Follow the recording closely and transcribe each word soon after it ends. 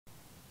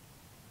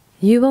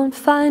You won't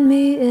find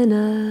me in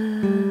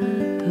a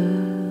book.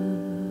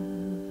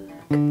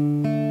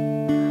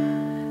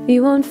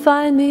 You won't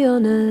find me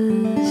on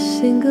a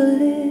single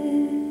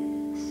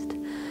list.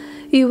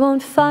 You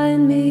won't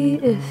find me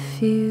if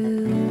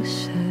you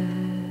search.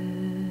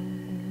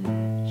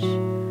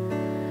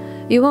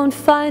 You won't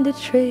find a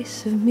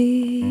trace of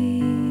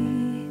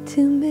me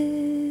to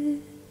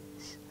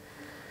miss.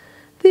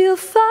 But you'll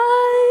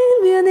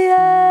find me in the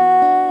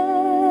air.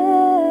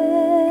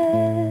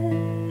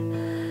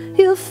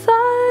 You'll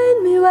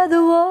find me where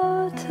the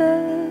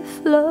water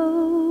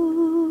flows.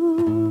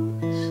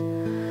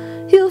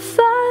 You'll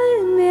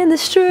find me in the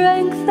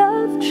strength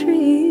of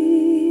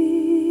trees.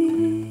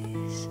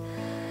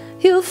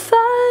 You'll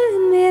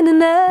find me in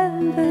an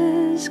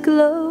ember's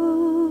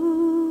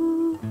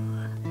glow.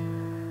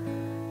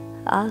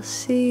 I'll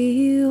see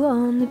you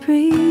on the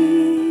breeze.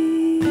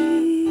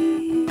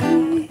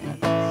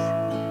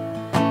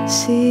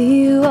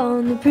 See you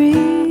on the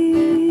breeze.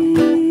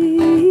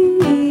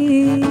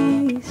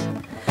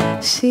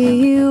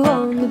 See you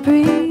on the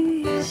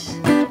breeze.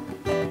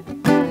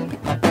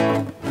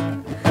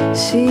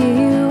 See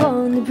you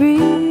on the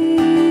breeze.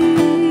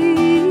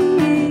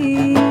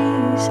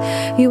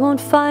 You won't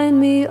find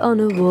me on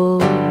a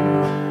wall.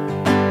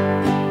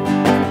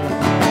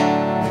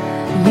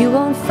 You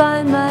won't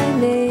find my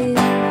name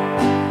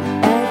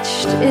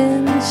etched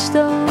in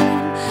stone.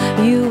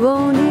 You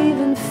won't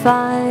even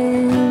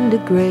find a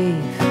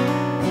grave.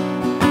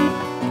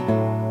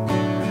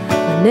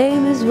 My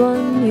name is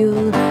one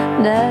you'll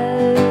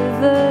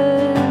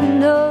never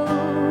know.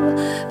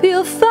 But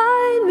you'll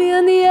find me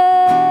in the air.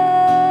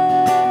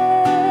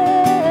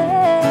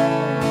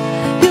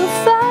 You'll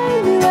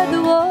find me where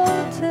the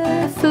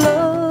water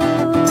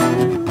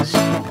flows.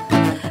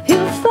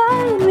 You'll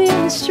find me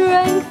in the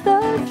strength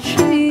of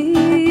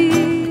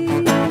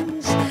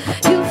trees.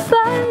 You'll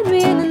find me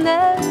in an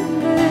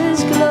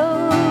ember's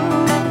glow.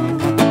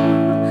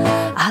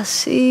 I'll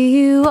see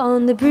you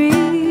on the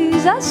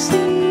breeze. I'll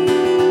see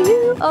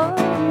you on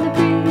the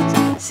breeze.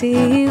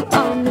 See you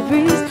on the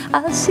breeze.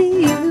 I'll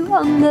see you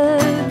on the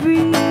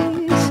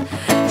breeze.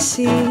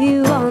 See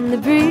you on the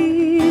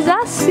breeze.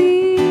 I'll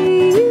see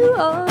you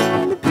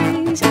on the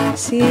breeze.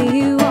 See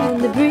you on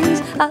the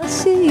breeze. I'll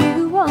see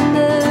you on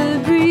the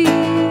breeze.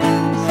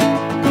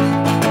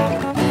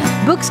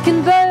 Books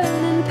can burn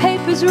and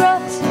papers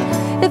rot.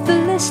 If the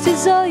list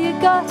is all you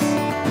got,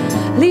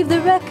 leave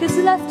the records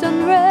left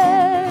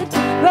unread.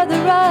 Rather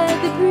ride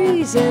the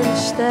breeze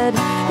instead.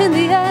 In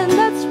the end,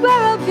 that's where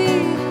I'll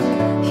be.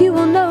 You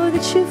will know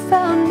that you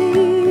found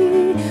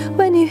me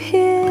when you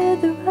hear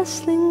the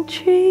rustling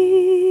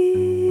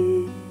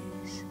trees.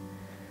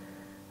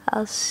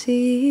 I'll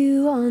see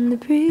you on the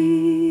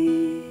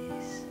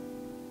breeze.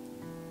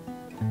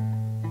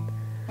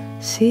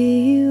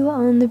 See you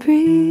on the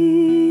breeze.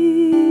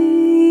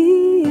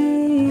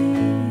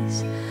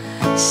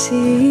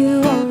 See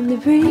you on the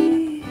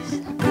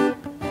breeze.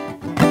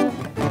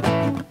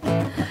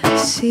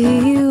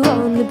 See you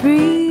on the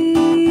breeze.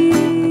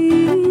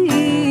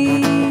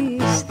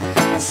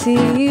 See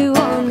you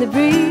on the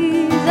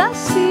breeze. I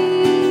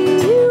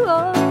see you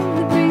on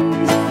the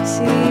breeze.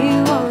 See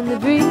you on the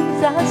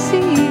breeze. I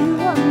see you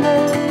on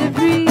the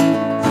breeze.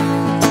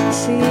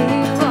 See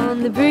you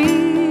on the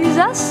breeze.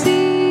 I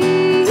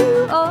see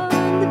you on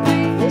the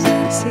breeze.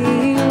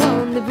 See you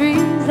on the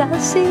breeze. I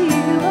see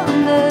you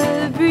on the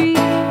breeze.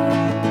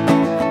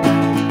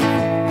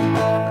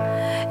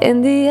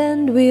 In the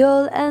end, we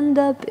all end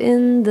up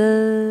in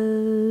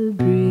the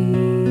breeze.